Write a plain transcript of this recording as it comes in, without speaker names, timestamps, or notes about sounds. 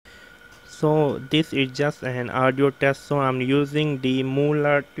So this is just an audio test. So I'm using the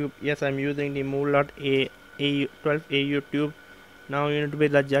Mullard tube. Yes, I'm using the Mullard A12AU tube. Now you need to be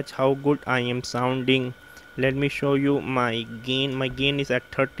the judge how good I am sounding. Let me show you my gain. My gain is at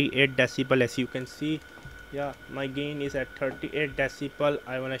 38 decibel, as you can see. Yeah, my gain is at 38 decibel.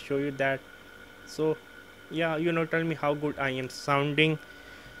 I wanna show you that. So yeah, tell me how good I am sounding.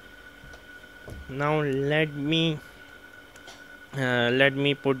 Now let me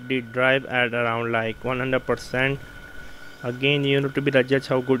put the drive at around like 100%. Again, you need to be the judge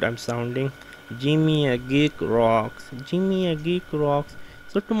how good I'm sounding. Jimmy a Geek rocks. Jimmy a Geek rocks.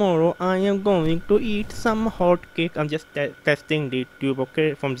 So tomorrow I am going to eat some hot cake. I'm just testing the tube,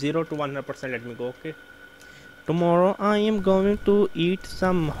 okay? From 0 to 100%, let me go, okay? Tomorrow I am going to eat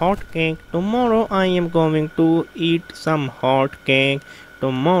some hot cake. Tomorrow I am going to eat some hot cake.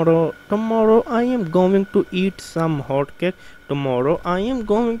 Tomorrow I am going to eat some hot cake. Tomorrow I am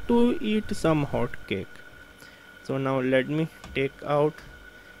going to eat some hot cake. So now let me take out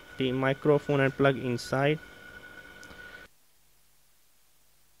the microphone and plug inside.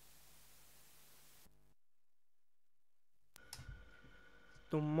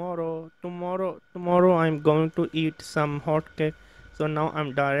 Tomorrow I'm going to eat some hot cake. So now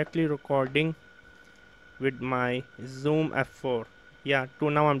I'm directly recording with my Zoom F4. Yeah,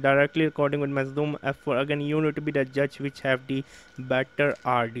 now I'm directly recording with my Zoom F4. Again, you need to be the judge which have the better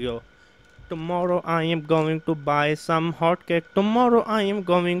audio. Tomorrow I am going to buy some hot cake. Tomorrow I am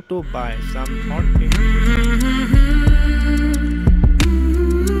going to buy some hot cake.